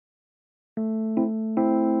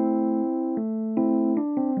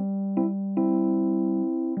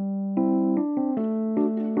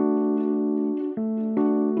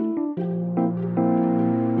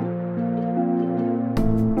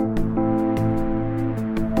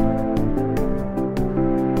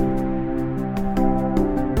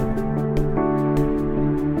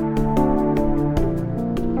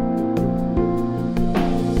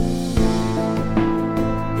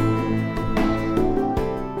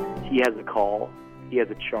he has a call, he has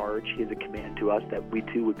a charge, he has a command to us that we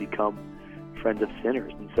too would become friends of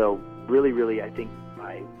sinners. And so really, I think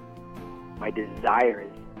my desire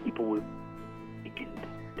is people would awaken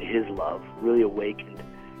to his love, really awakened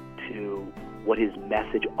to what his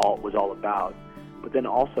message was all about, but then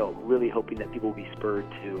also really hoping that people will be spurred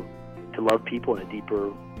to love people in a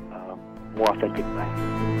deeper, more authentic way.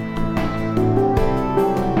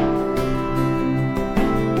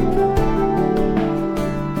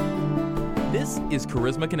 This is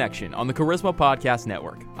Charisma Connection on the Charisma Podcast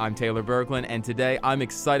Network. I'm Taylor Berglund, and today I'm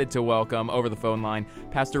excited to welcome over the phone line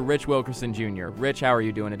Pastor Rich Wilkerson Jr. Rich, how are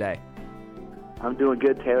you doing today? I'm doing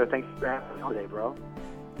good, Taylor. Thanks for having me on today, bro.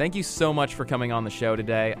 Thank you so much for coming on the show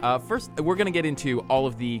today. First, we're going to get into all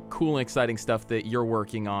of the cool and exciting stuff that you're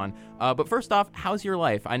working on. But first off, how's your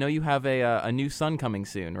life? I know you have a new son coming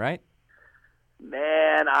soon, right?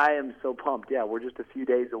 Man, I am so pumped. Yeah, we're just a few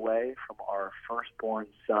days away from our firstborn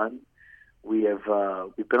son. We've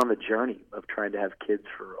been on the journey of trying to have kids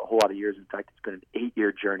for a whole lot of years. In fact, it's been an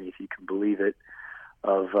 8-year journey, if you can believe it,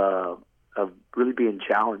 of really being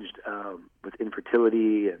challenged with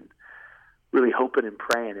infertility and really hoping and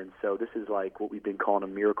praying. And so this is like what we've been calling a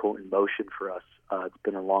miracle in motion for us. It's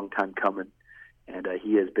been a long time coming, and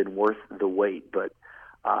he has been worth the wait. But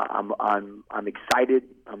I'm excited.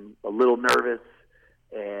 I'm a little nervous,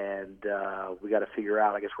 and we got to figure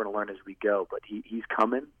out. I guess we're going to learn as we go. But he's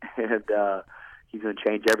coming, and he's going to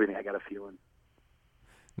change everything. I got a feeling.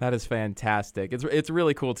 That is fantastic. It's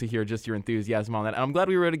really cool to hear just your enthusiasm on that. And I'm glad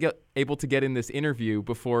we were able to get in this interview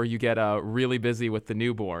before you get really busy with the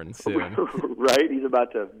newborn soon. Right? He's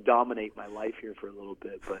about to dominate my life here for a little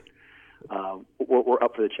bit, but we're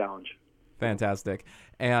up for the challenge. Fantastic.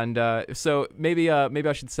 And so maybe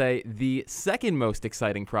I should say the second most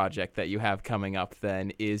exciting project that you have coming up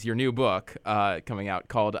then is your new book coming out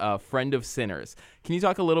called Friend of Sinners. Can you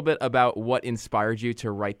talk a little bit about what inspired you to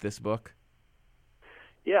write this book?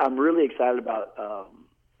 Yeah, I'm really excited about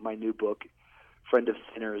my new book, Friend of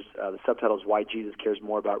Sinners. The subtitle is Why Jesus Cares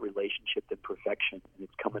More About Relationship Than Perfection. And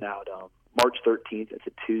it's coming out March 13th. It's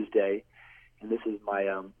a Tuesday. And this is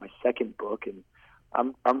my second book. And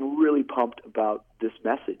I'm really pumped about this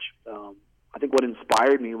message. I think what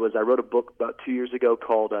inspired me was I wrote a book about 2 years ago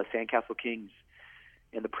called Sandcastle Kings.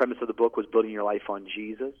 And the premise of the book was building your life on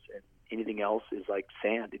Jesus. And anything else is like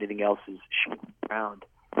sand. Anything else is shooting around.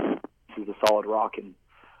 This is the solid rock. And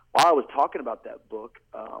while I was talking about that book,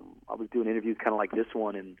 I was doing interviews kind of like this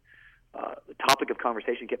one, and the topic of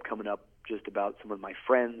conversation kept coming up just about some of my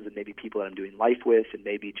friends and maybe people that I'm doing life with, and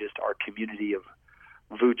maybe just our community of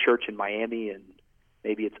VOO Church in Miami, and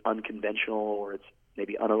maybe it's unconventional or it's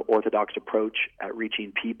maybe unorthodox approach at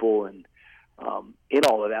reaching people. And in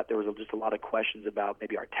all of that, there was just a lot of questions about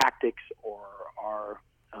maybe our tactics or our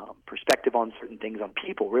perspective on certain things on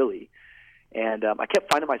people, really. And I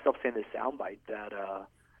kept finding myself saying this soundbite that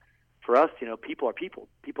for us, people are people.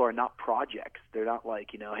 People are not projects. They're not like,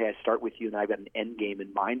 hey, I start with you and I've got an end game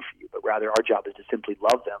in mind for you. But rather, our job is to simply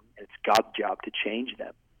love them, and it's God's job to change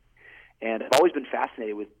them. And I've always been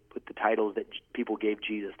fascinated with the titles that people gave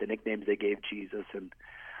Jesus, the nicknames they gave Jesus. And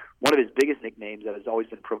one of his biggest nicknames that has always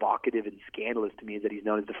been provocative and scandalous to me is that he's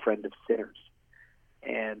known as the friend of sinners.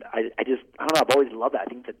 And I don't know, I've always loved that. I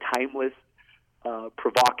think it's a timeless,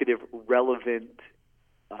 provocative, relevant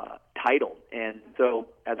title. And so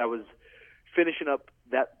as I was finishing up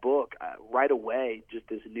that book, right away, just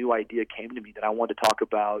this new idea came to me that I wanted to talk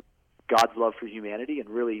about God's love for humanity and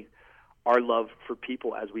really our love for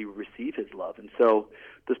people as we receive his love. And so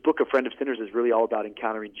this book of Friend of Sinners is really all about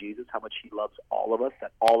encountering Jesus, how much he loves all of us,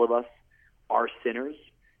 that all of us are sinners.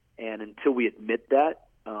 And until we admit that,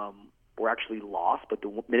 we're actually lost. But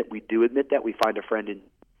the minute we do admit that, we find a friend in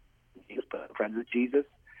Jesus, but friends with Jesus.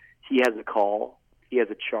 He has a call. He has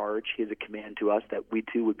a charge. He has a command to us that we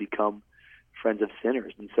too would become friends of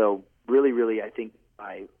sinners. And so really, I think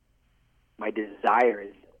my desire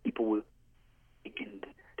is people would awakened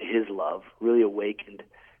to his love, really awakened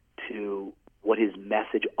to what his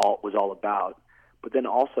message was all about, but then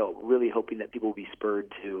also really hoping that people will be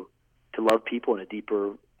spurred to love people in a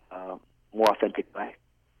deeper, more authentic way.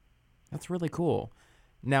 That's really cool.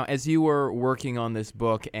 Now, as you were working on this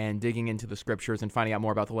book and digging into the scriptures and finding out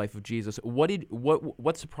more about the life of Jesus, what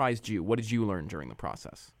surprised you? What did you learn during the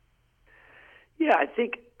process? Yeah, I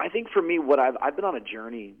think for me, what I've been on a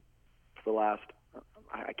journey for the last,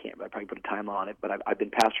 I probably put a time on it, but I've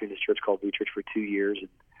been pastoring this church called VOO Church for 2 years, and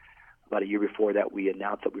about a year before that, we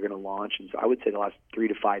announced that we were going to launch. And so I would say the last 3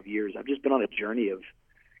 to 5 years, I've just been on a journey of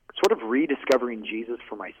sort of rediscovering Jesus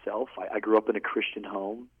for myself. I grew up in a Christian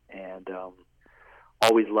home and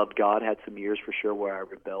always loved God. Had some years for sure where I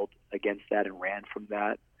rebelled against that and ran from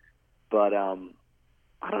that. But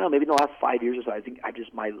I don't know, maybe in the last 5 years or so, I think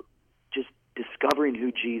just discovering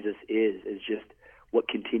who Jesus is just what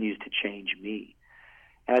continues to change me.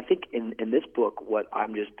 And I think in this book, what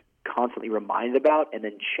I'm just constantly reminded about and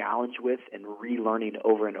then challenged with and relearning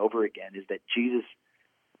over and over again is that Jesus,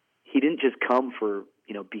 he didn't just come for,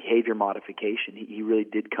 behavior modification. He really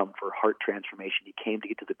did come for heart transformation. He came to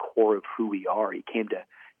get to the core of who we are. He came to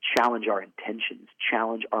challenge our intentions,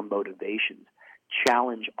 challenge our motivations,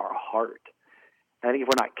 challenge our heart. And I think if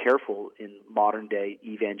we're not careful in modern day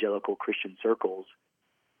evangelical Christian circles,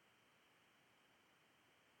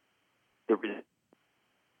 the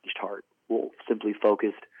changed heart will simply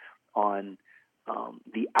focus on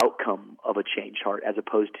the outcome of a changed heart as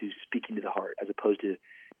opposed to speaking to the heart, as opposed to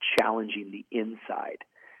challenging the inside.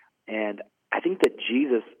 And I think that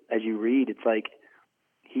Jesus, as you read, it's like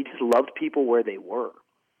he just loved people where they were.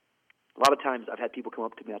 A lot of times I've had people come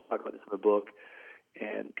up to me, I talk about this in the book,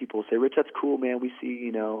 and people will say, Rich, that's cool, man. We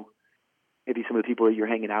see, maybe some of the people that you're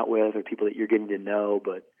hanging out with or people that you're getting to know,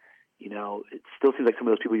 but, it still seems like some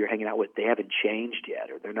of those people you're hanging out with, they haven't changed yet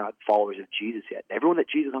or they're not followers of Jesus yet. Everyone that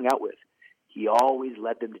Jesus hung out with, he always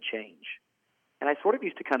led them to change. And I sort of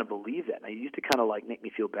used to kind of believe that. And I used to kind of make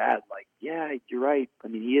me feel bad. Like, yeah, you're right. I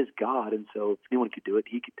mean, he is God. And so if anyone could do it,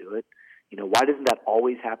 he could do it. Why doesn't that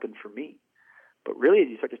always happen for me? But really, as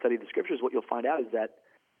you start to study the scriptures, what you'll find out is that,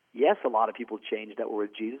 yes, a lot of people changed that were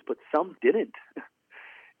with Jesus, but some didn't.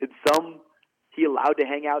 And some he allowed to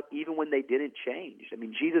hang out even when they didn't change. I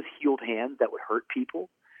mean, Jesus healed hands that would hurt people.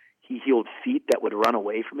 He healed feet that would run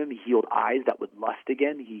away from him. He healed eyes that would lust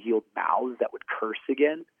again. He healed mouths that would curse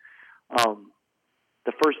again.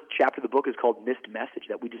 The first chapter of the book is called Missed Message,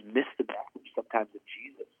 that we just miss the message sometimes of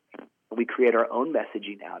Jesus. And we create our own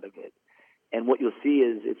messaging out of it. And what you'll see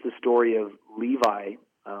is it's the story of Levi,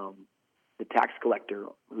 the tax collector,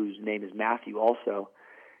 whose name is Matthew also.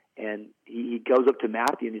 And he goes up to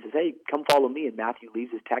Matthew and he says, hey, come follow me. And Matthew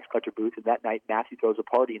leaves his tax collector booth. And that night, Matthew throws a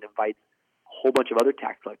party and invites a whole bunch of other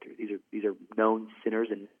tax collectors. These are known sinners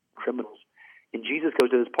and criminals. And Jesus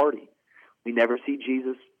goes to this party. We never see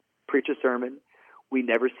Jesus preach a sermon. We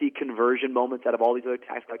never see conversion moments out of all these other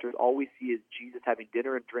tax collectors. All we see is Jesus having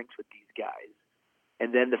dinner and drinks with these guys.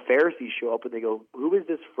 And then the Pharisees show up and they go, who is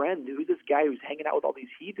this friend? Who's this guy who's hanging out with all these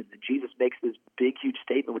heathens? And Jesus makes this big, huge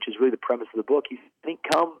statement, which is really the premise of the book. He says, I didn't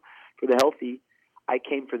come for the healthy. I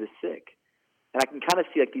came for the sick. And I can kind of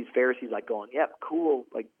see these Pharisees going, yeah, cool.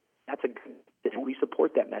 We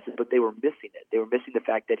support that message, but they were missing it. They were missing the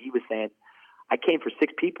fact that he was saying, I came for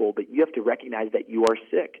sick people, but you have to recognize that you are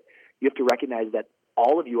sick. You have to recognize that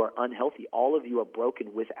all of you are unhealthy. All of you are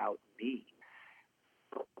broken without me.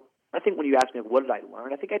 I think when you ask me, what did I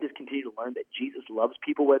learn? I think I just continue to learn that Jesus loves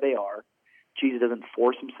people where they are. Jesus doesn't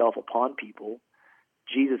force himself upon people.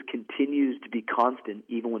 Jesus continues to be constant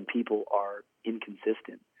even when people are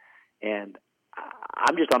inconsistent. And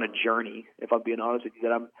I'm just on a journey, if I'm being honest with you,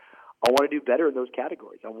 that I want to do better in those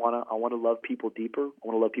categories. I want to love people deeper. I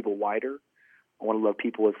want to love people wider. I want to love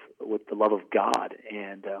people with the love of God.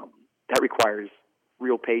 And that requires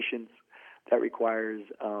real patience. That requires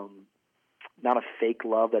not a fake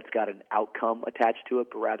love that's got an outcome attached to it,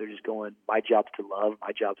 but rather just going, my job's to love,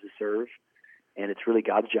 my job's to serve, and it's really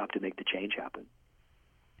God's job to make the change happen.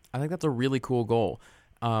 I think that's a really cool goal.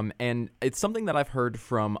 And it's something that I've heard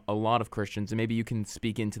from a lot of Christians, and maybe you can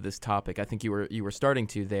speak into this topic. I think you were starting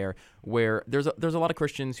to there, where there's a lot of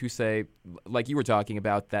Christians who say, like you were talking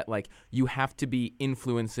about, that you have to be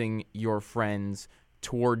influencing your friends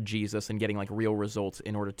toward Jesus and getting real results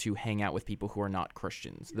in order to hang out with people who are not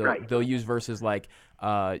Christians. They'll use verses like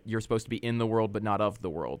you're supposed to be in the world but not of the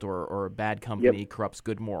world, or bad company corrupts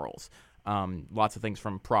good morals. Lots of things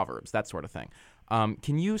from Proverbs, that sort of thing.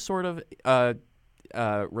 Can you sort of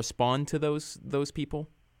respond to those people?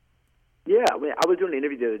 Yeah, I was doing an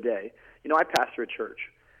interview the other day. I pastor a church.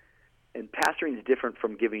 And pastoring is different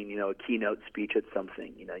from giving, a keynote speech at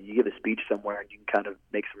something. You give a speech somewhere and you can kind of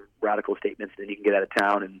make some radical statements, and then you can get out of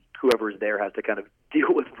town, and whoever is there has to kind of deal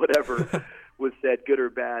with whatever was said, good or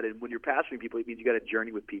bad. And when you're pastoring people, it means you got to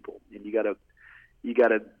journey with people, and you got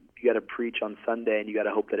to preach on Sunday, and you got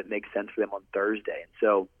to hope that it makes sense for them on Thursday. And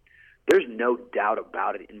so there's no doubt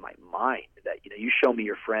about it in my mind that you show me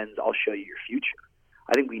your friends, I'll show you your future.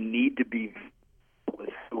 I think we need to be with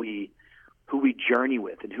who we journey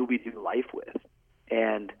with and who we do life with.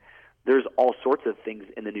 And there's all sorts of things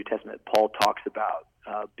in the New Testament Paul talks about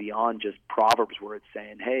beyond just Proverbs, where it's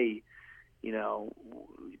saying, hey,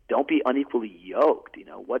 don't be unequally yoked.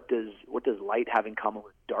 What does light have in common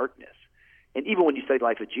with darkness? And even when you study the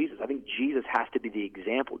life of Jesus, I think Jesus has to be the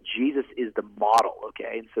example. Jesus is the model,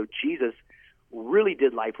 okay? And so Jesus really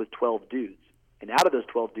did life with 12 dudes. And out of those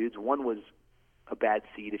 12 dudes, one was a bad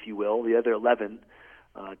seed, if you will. The other 11,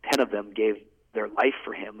 10 of them gave their life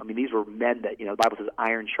for him. I mean, these were men that, the Bible says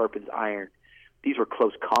iron sharpens iron. These were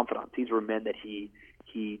close confidants. These were men that he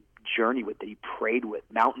journeyed with, that he prayed with,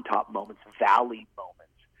 mountaintop moments, valley moments.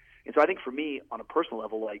 And so I think for me, on a personal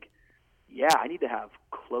level, I need to have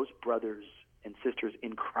close brothers and sisters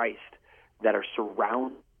in Christ that are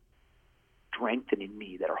strengthening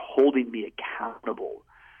me, that are holding me accountable,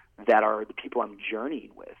 that are the people I'm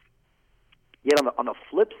journeying with. Yet on the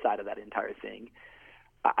flip side of that entire thing,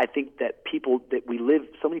 I think that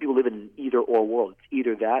so many people live in an either-or world. It's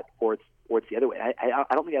either that or it's the other way.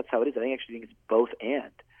 I don't think that's how it is. I actually think it's both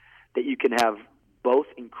and. That you can have both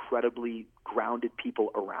incredibly grounded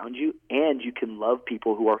people around you, and you can love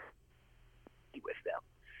people who are with them.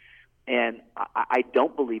 And I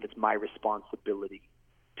don't believe it's my responsibility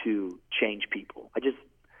to change people.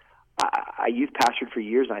 I youth pastored for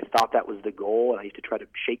years, and I thought that was the goal. And I used to try to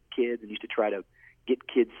shake kids and used to try to get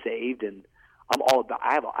kids saved. And I'm all about.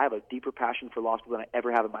 I have a deeper passion for lost people than I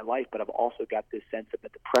ever have in my life. But I've also got this sense that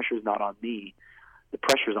the pressure's not on me; the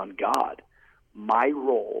pressure's on God. My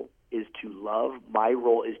role is to love. My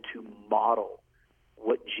role is to model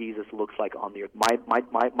what Jesus looks like on the earth.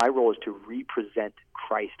 My role is to represent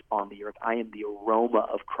Christ on the earth. I am the aroma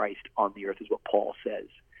of Christ on the earth, is what Paul says.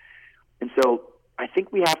 And so I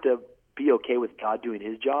think we have to be okay with God doing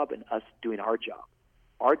his job and us doing our job.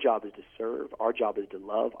 Our job is to serve. Our job is to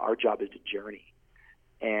love. Our job is to journey.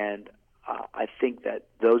 And I think that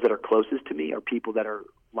those that are closest to me are people that are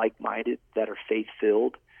like-minded, that are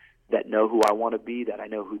faith-filled, that know who I want to be, that I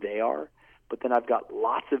know who they are. But then I've got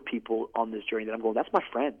lots of people on this journey that I'm going, that's my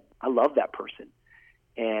friend. I love that person.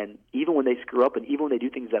 And even when they screw up and even when they do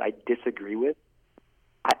things that I disagree with,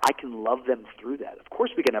 I can love them through that. Of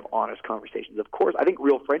course we can have honest conversations. Of course, I think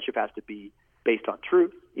real friendship has to be based on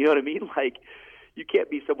truth. You know what I mean? You can't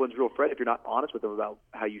be someone's real friend if you're not honest with them about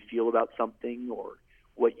how you feel about something or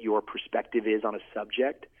what your perspective is on a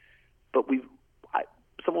subject. But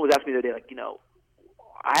someone was asking me the other day,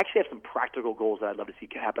 I actually have some practical goals that I'd love to see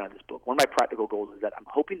happen on this book. One of my practical goals is that I'm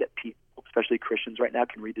hoping that people, especially Christians right now,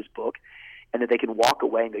 can read this book and that they can walk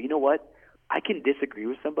away and go, you know what? I can disagree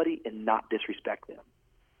with somebody and not disrespect them.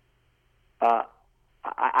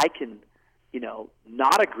 I can,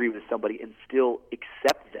 not agree with somebody and still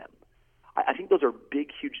accept them. I think those are big,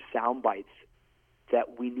 huge sound bites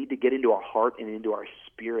that we need to get into our heart and into our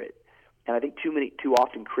spirit. And I think too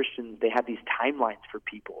often Christians, they have these timelines for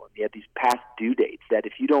people, and they have these past due dates that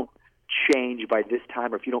if you don't change by this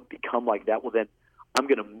time or if you don't become like that, well, then I'm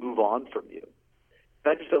going to move on from you.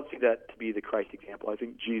 And I just don't see that to be the Christ example. I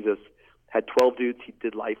think Jesus had 12 dudes he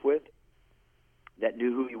did life with that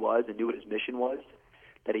knew who he was and knew what his mission was,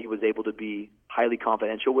 that he was able to be highly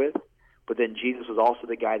confidential with. But then Jesus was also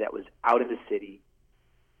the guy that was out in the city.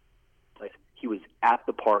 He was at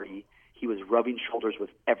the party. He was rubbing shoulders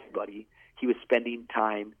with everybody. He was spending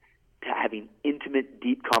time having intimate,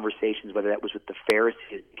 deep conversations, whether that was with the Pharisees,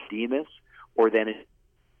 Nicodemus, or then a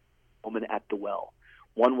woman at the well.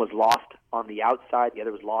 One was lost on the outside. The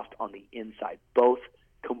other was lost on the inside. Both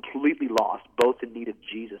completely lost, both in need of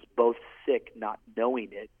Jesus, both sick, not knowing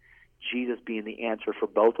it, Jesus being the answer for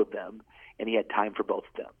both of them, and he had time for both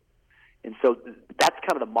of them. And so that's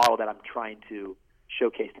kind of the model that I'm trying to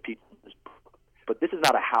showcase to people in this book. But this is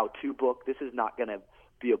not a how-to book. This is not going to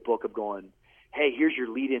be a book of going, hey, here's your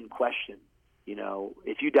lead-in question.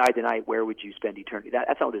 If you died tonight, where would you spend eternity?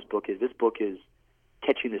 That's not what this book is. This book is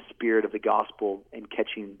catching the spirit of the gospel and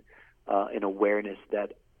catching an awareness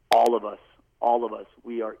that all of us,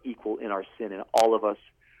 we are equal in our sin, and all of us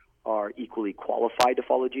are equally qualified to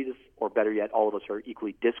follow Jesus, or better yet, all of us are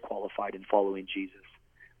equally disqualified in following Jesus.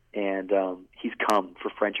 And he's come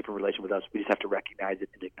for friendship and relation with us. We just have to recognize it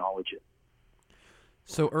and acknowledge it.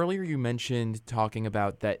 So earlier you mentioned talking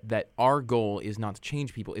about that our goal is not to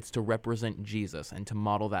change people, it's to represent Jesus and to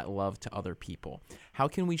model that love to other people. How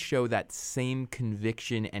can we show that same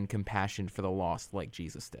conviction and compassion for the lost like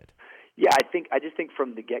Jesus did? Yeah, I just think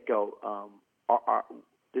from the get-go,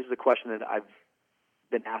 this is a question that I've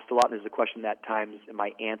been asked a lot, and this is a question that at times in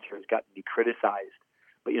my answer has gotten me criticized.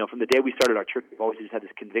 But, from the day we started our church, we've always just had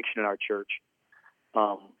this conviction in our church,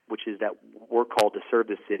 which is that we're called to serve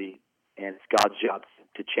the city, and it's God's job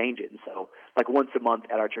to change it. And so, once a month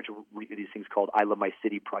at our church, we do these things called I Love My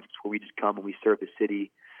City projects, where we just come and we serve the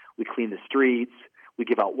city. We clean the streets. We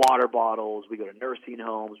give out water bottles. We go to nursing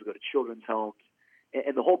homes. We go to children's homes.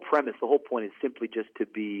 And the whole premise, the whole point is simply just to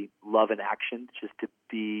be love in action, just to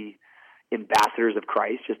be ambassadors of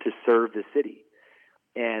Christ, just to serve the city.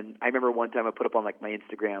 And I remember one time I put up on my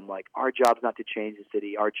Instagram, our job's not to change the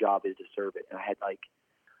city, our job is to serve it. And I had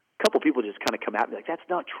a couple people just kind of come at me like, that's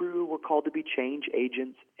not true. We're called to be change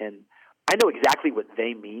agents. And I know exactly what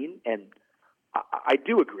they mean, and I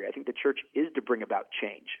do agree. I think the church is to bring about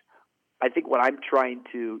change. I think what I'm trying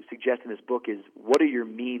to suggest in this book is, what are your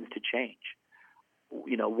means to change?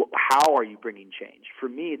 How are you bringing change? For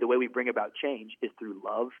me, the way we bring about change is through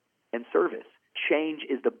love and service. Change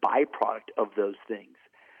is the byproduct of those things.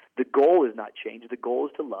 The goal is not change. The goal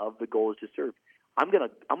is to love. The goal is to serve. I'm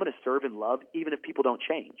gonna serve and love even if people don't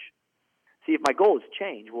change. See, if my goal is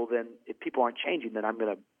change, well then if people aren't changing, then I'm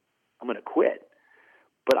gonna quit.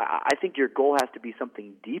 But I think your goal has to be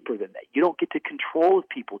something deeper than that. You don't get to control if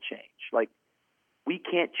people change. Like, we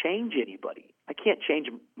can't change anybody. I can't change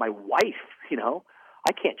my wife,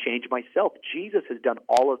 I can't change myself. Jesus has done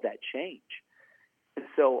all of that change. And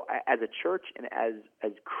so as a church and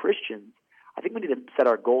as Christians, I think we need to set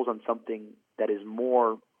our goals on something that is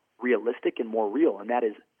more realistic and more real. And that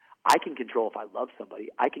is, I can control if I love somebody.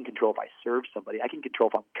 I can control if I serve somebody. I can control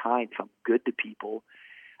if I'm kind, if I'm good to people.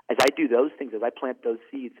 As I do those things, as I plant those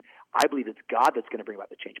seeds, I believe it's God that's going to bring about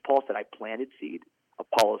the change. Paul said, I planted seed.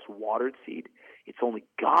 Apollos watered seed. It's only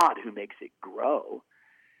God who makes it grow.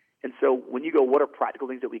 And so when you go, what are practical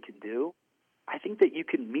things that we can do? I think that you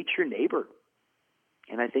can meet your neighbor.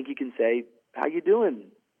 And I think you can say, how you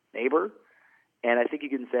doing, neighbor? And I think you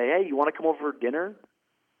can say, hey, you want to come over for dinner,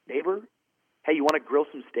 neighbor? Hey, you want to grill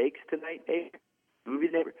some steaks tonight, neighbor? Movies,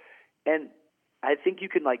 neighbor? And I think you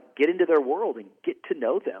can get into their world and get to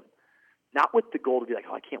know them, not with the goal to be like,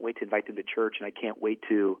 oh, I can't wait to invite them to church and I can't wait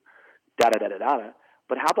to da-da-da-da-da.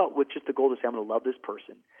 But how about with just the goal to say, I'm going to love this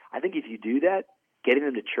person? I think if you do that, getting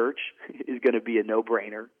them to church is going to be a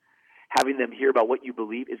no-brainer. Having them hear about what you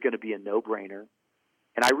believe is going to be a no-brainer.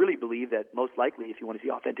 And I really believe that most likely if you want to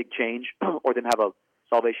see authentic change or them have a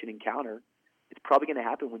salvation encounter, it's probably going to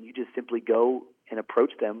happen when you just simply go and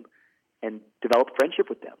approach them and develop friendship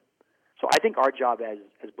with them. So I think our job as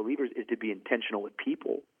believers is to be intentional with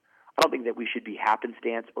people. I don't think that we should be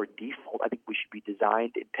happenstance or default. I think we should be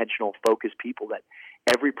designed, intentional, focused people, that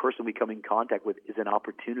every person we come in contact with is an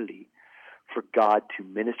opportunity for God to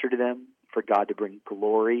minister to them, for God to bring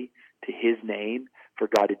glory to His name, for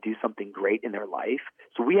God to do something great in their life.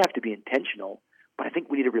 So we have to be intentional, but I think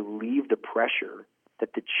we need to relieve the pressure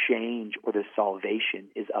that the change or the salvation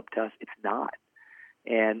is up to us. It's not.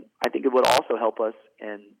 And I think it would also help us,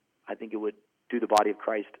 and I think it would do the body of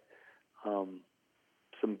Christ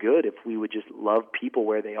some good if we would just love people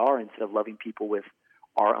where they are instead of loving people with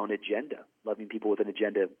our own agenda, loving people with an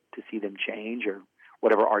agenda to see them change or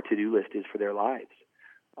whatever our to-do list is for their lives.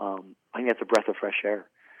 I think that's a breath of fresh air,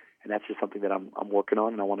 and that's just something that I'm working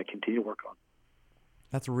on and I want to continue to work on.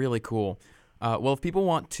 That's really cool. Well, if people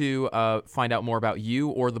want to find out more about you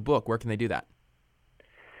or the book, where can they do that?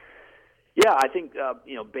 Yeah, I think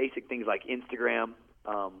basic things like Instagram.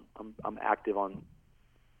 I'm active on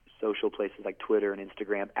social places like Twitter and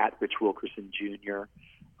Instagram at Rich Wilkerson Jr.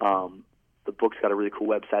 The book's got a really cool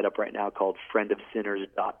website up right now called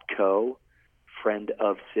friendofsinners.co.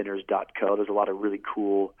 friendofsinners.co. There's a lot of really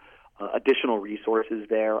cool additional resources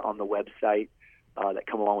there on the website that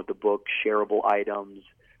come along with the book, shareable items.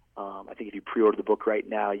 I think if you pre-order the book right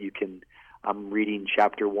now, I'm reading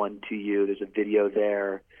chapter 1 to you. There's a video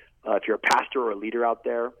there. If you're a pastor or a leader out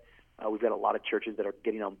there, we've got a lot of churches that are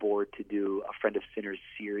getting on board to do a Friend of Sinners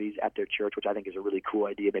series at their church, which I think is a really cool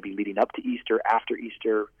idea, maybe leading up to Easter, after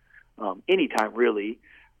Easter, anytime really,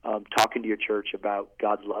 talking to your church about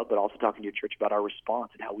God's love, but also talking to your church about our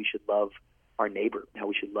response and how we should love our neighbor, how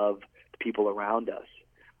we should love the people around us.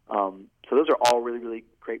 So those are all really, really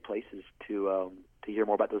great places to hear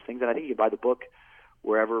more about those things. And I think you can buy the book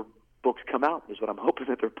wherever books come out, is what I'm hoping,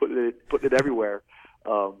 that they're putting it everywhere.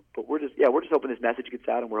 But we're just hoping this message gets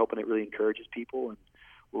out, and we're hoping it really encourages people, and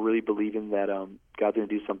we're really believing that God's going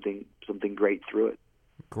to do something great through it.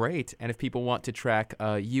 Great. And if people want to track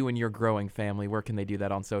you and your growing family, where can they do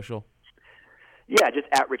that on social? Yeah, just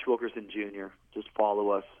at Rich Wilkerson Jr. Just follow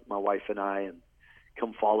us, my wife and I, and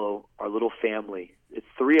come follow our little family. It's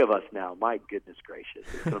 3 of us now. My goodness gracious.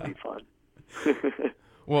 It's going to be fun.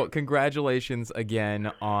 Well, congratulations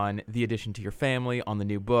again on the addition to your family, on the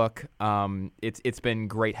new book. It's been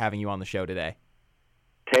great having you on the show today.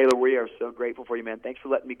 Taylor, we are so grateful for you, man. Thanks for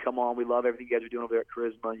letting me come on. We love everything you guys are doing over there at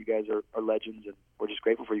Charisma. You guys are legends, and we're just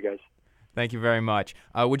grateful for you guys. Thank you very much.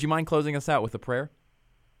 Would you mind closing us out with a prayer?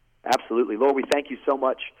 Absolutely. Lord, we thank you so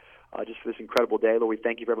much just for this incredible day. Lord, we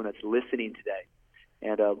thank you for everyone that's listening today.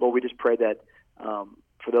 And, Lord, we just pray that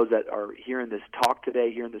for those that are hearing this talk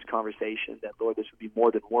today, hearing this conversation, that, Lord, this would be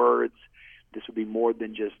more than words. This would be more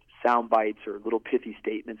than just sound bites or little pithy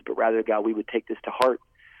statements, but rather, God, we would take this to heart.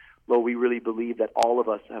 Lord, we really believe that all of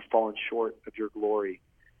us have fallen short of your glory.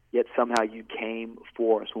 yet somehow you came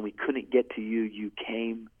for us. When we couldn't get to you, you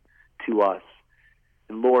came to us.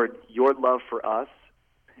 And Lord, your love for us,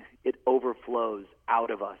 it overflows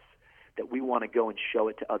out of us, that we want to go and show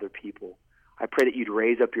it to other people. I pray that you'd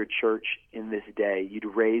raise up your church in this day. You'd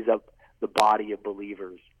raise up the body of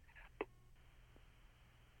believers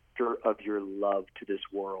of your love to this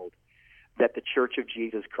world, that the Church of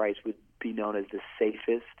Jesus Christ would be known as the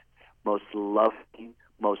safest, most loving,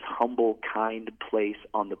 most humble, kind place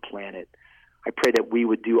on the planet. I pray that we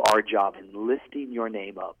would do our job in lifting your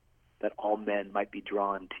name up, that all men might be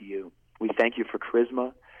drawn to you. We thank you for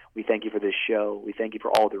Charisma. We thank you for this show. We thank you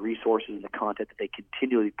for all the resources and the content that they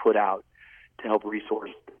continually put out to help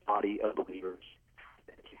resource the body of believers.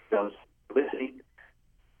 Thank you for those listening,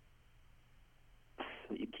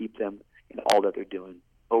 that you keep them in all that they're doing.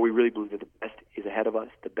 Oh, we really believe that the best is ahead of us,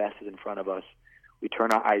 the best is in front of us. We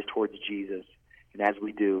turn our eyes towards Jesus, and as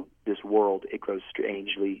we do, this world, it grows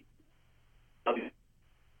strangely.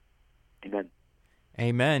 Amen.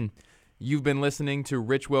 Amen. You've been listening to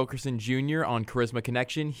Rich Wilkerson Jr. on Charisma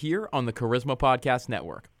Connection here on the Charisma Podcast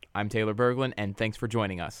Network. I'm Taylor Berglund, and thanks for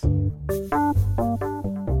joining us.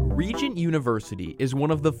 Regent University is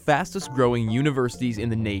one of the fastest growing universities in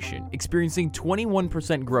the nation, experiencing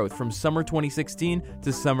 21% growth from summer 2016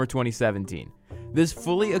 to summer 2017. This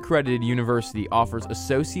fully accredited university offers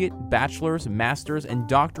associate, bachelor's, master's, and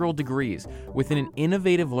doctoral degrees within an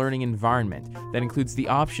innovative learning environment that includes the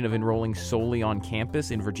option of enrolling solely on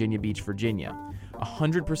campus in Virginia Beach, Virginia,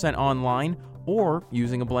 100% online, or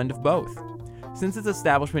using a blend of both. Since its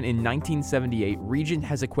establishment in 1978, Regent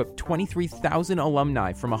has equipped 23,000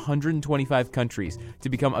 alumni from 125 countries to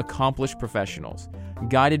become accomplished professionals.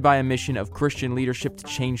 Guided by a mission of Christian leadership to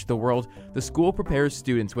change the world, the school prepares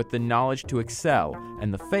students with the knowledge to excel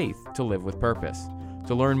and the faith to live with purpose.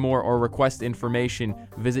 To learn more or request information,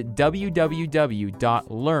 visit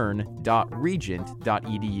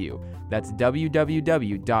www.learn.regent.edu. That's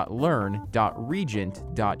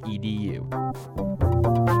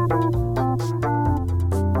www.learn.regent.edu.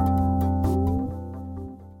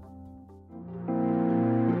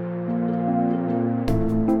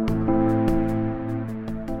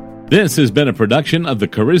 This has been a production of the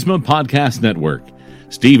Charisma Podcast Network.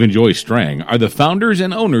 Steve and Joy Strang are the founders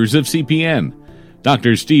and owners of CPN.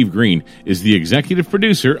 Dr. Steve Green is the executive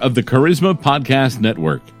producer of the Charisma Podcast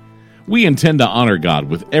Network. We intend to honor God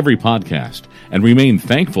with every podcast and remain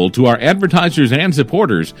thankful to our advertisers and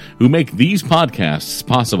supporters who make these podcasts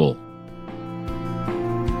possible.